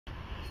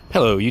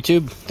Hello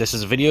YouTube, this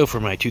is a video for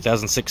my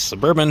 2006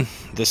 Suburban.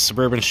 This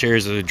Suburban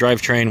shares a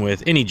drivetrain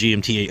with any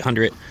GMT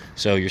 800,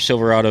 so your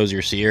Silverados,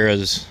 your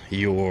Sierras,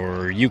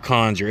 your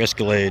Yukons, your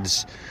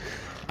Escalades,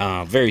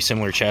 very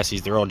similar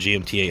chassis. They're all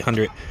GMT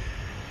 800.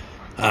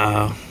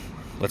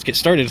 Let's get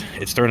started.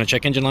 It's throwing a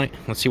check engine light.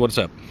 Let's see what's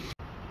up.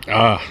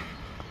 Got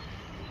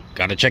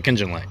a check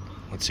engine light.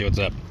 Let's see what's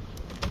up.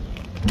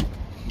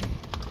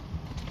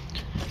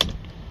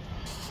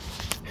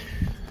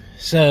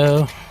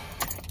 So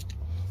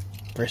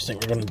first thing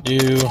we're going to do,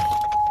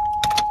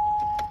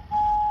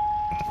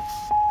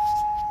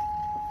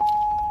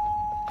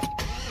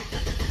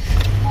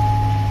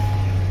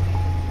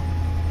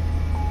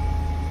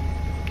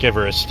 give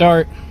her a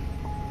start,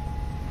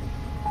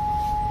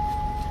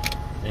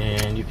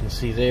 and you can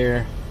see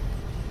there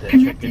the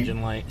check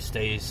engine light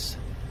stays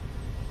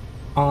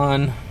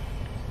on.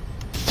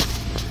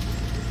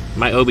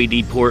 My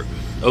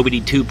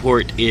OBD2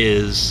 port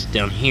is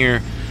down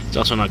here. It's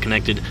also not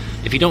connected.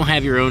 If you don't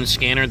have your own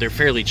scanner, they're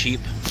fairly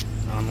cheap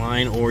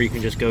online, or you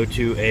can just go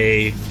to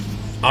a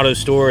auto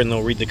store and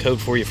they'll read the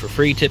code for you for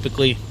free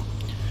typically.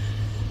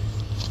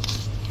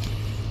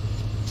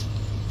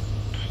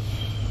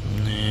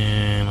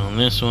 And on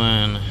this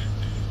one,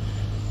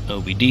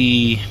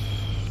 OBD,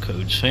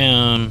 codes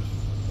found,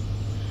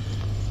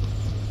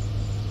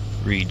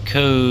 read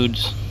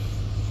codes,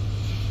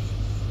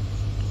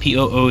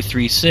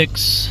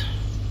 P0036,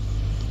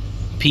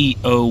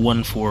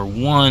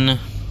 P0141,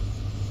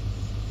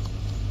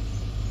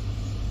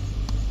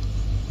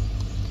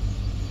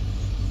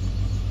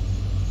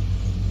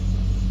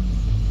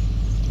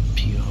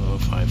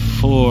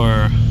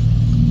 P0054.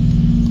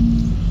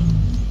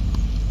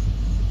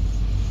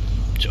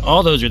 So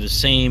all those are the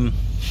same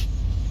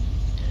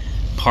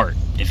part,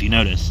 if you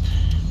notice.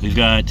 We've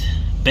got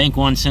bank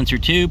 1 sensor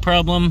 2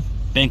 problem,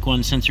 bank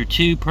 1 sensor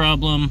 2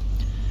 problem,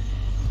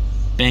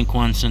 bank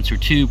 1 sensor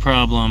 2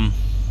 problem,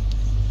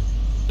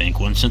 bank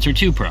 1 sensor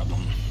 2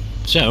 problem.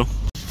 So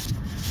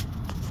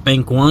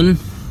bank 1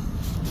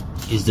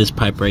 is this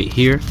pipe right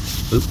here.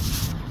 Oop.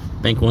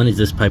 Bank 1 is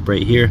this pipe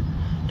right here,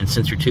 and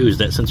sensor 2 is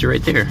that sensor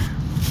right there.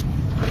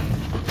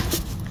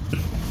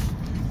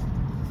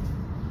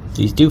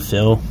 These do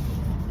fill.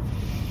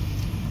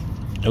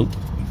 Nope.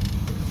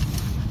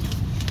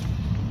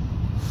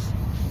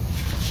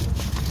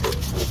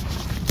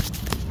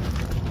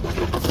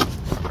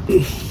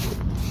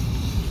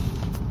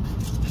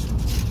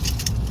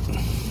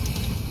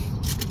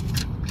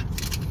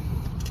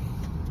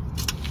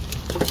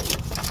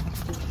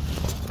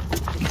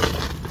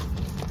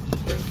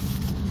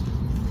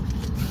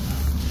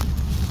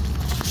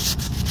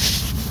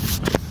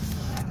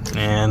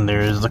 And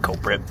there's the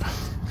culprit.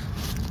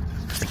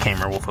 The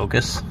camera will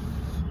focus.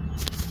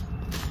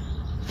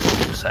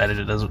 Decided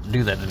it doesn't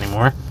do that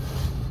anymore.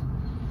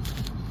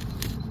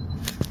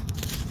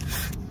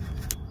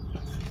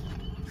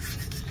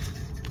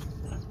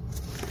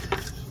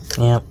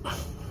 Yep.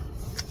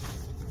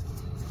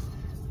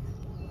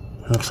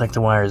 Looks like the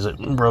wires that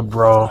rubbed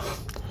raw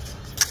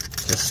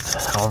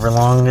just however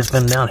long it's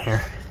been down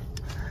here.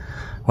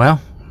 Well,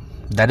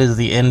 that is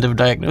the end of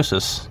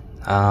diagnosis.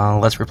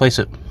 Let's replace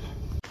it.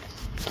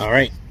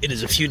 Alright, it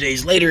is a few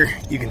days later.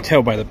 You can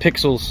tell by the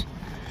pixels.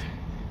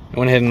 I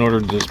went ahead and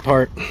ordered this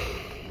part.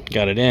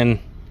 Got it in.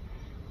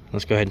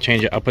 Let's go ahead and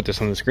change it. I'll put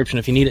this in the description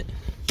if you need it.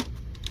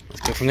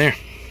 Let's go from there.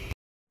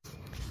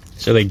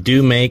 So they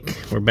do make,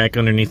 we're back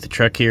underneath the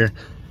truck here.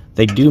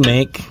 They do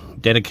make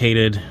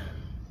dedicated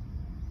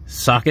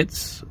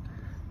sockets,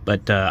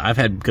 but I've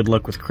had good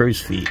luck with crow's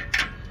feet.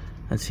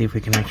 Let's see if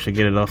we can actually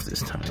get it off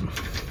this time.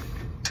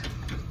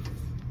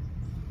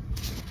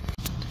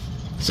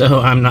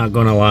 So I'm not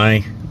gonna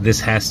lie, this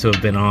has to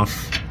have been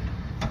off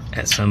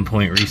at some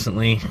point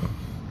recently,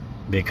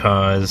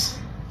 because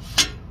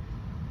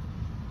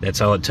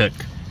that's all it took.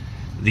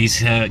 These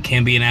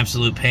can be an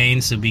absolute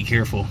pain, so be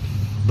careful.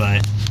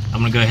 But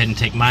I'm gonna go ahead and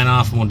take mine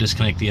off, and we'll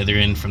disconnect the other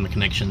end from the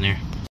connection there.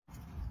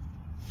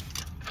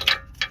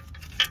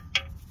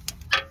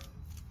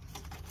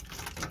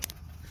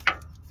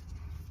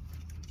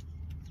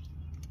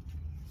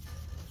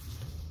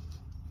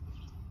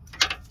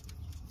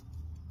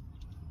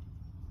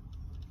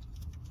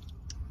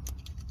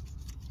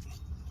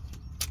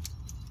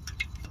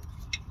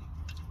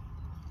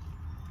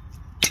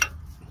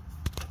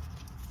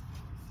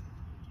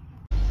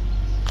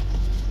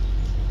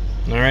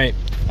 Alright,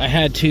 I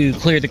had to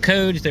clear the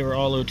codes. They were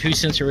all O2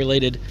 sensor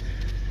related,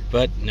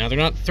 but now they're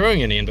not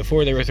throwing any, and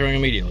before they were throwing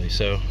immediately,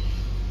 so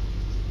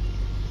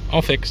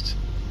all fixed.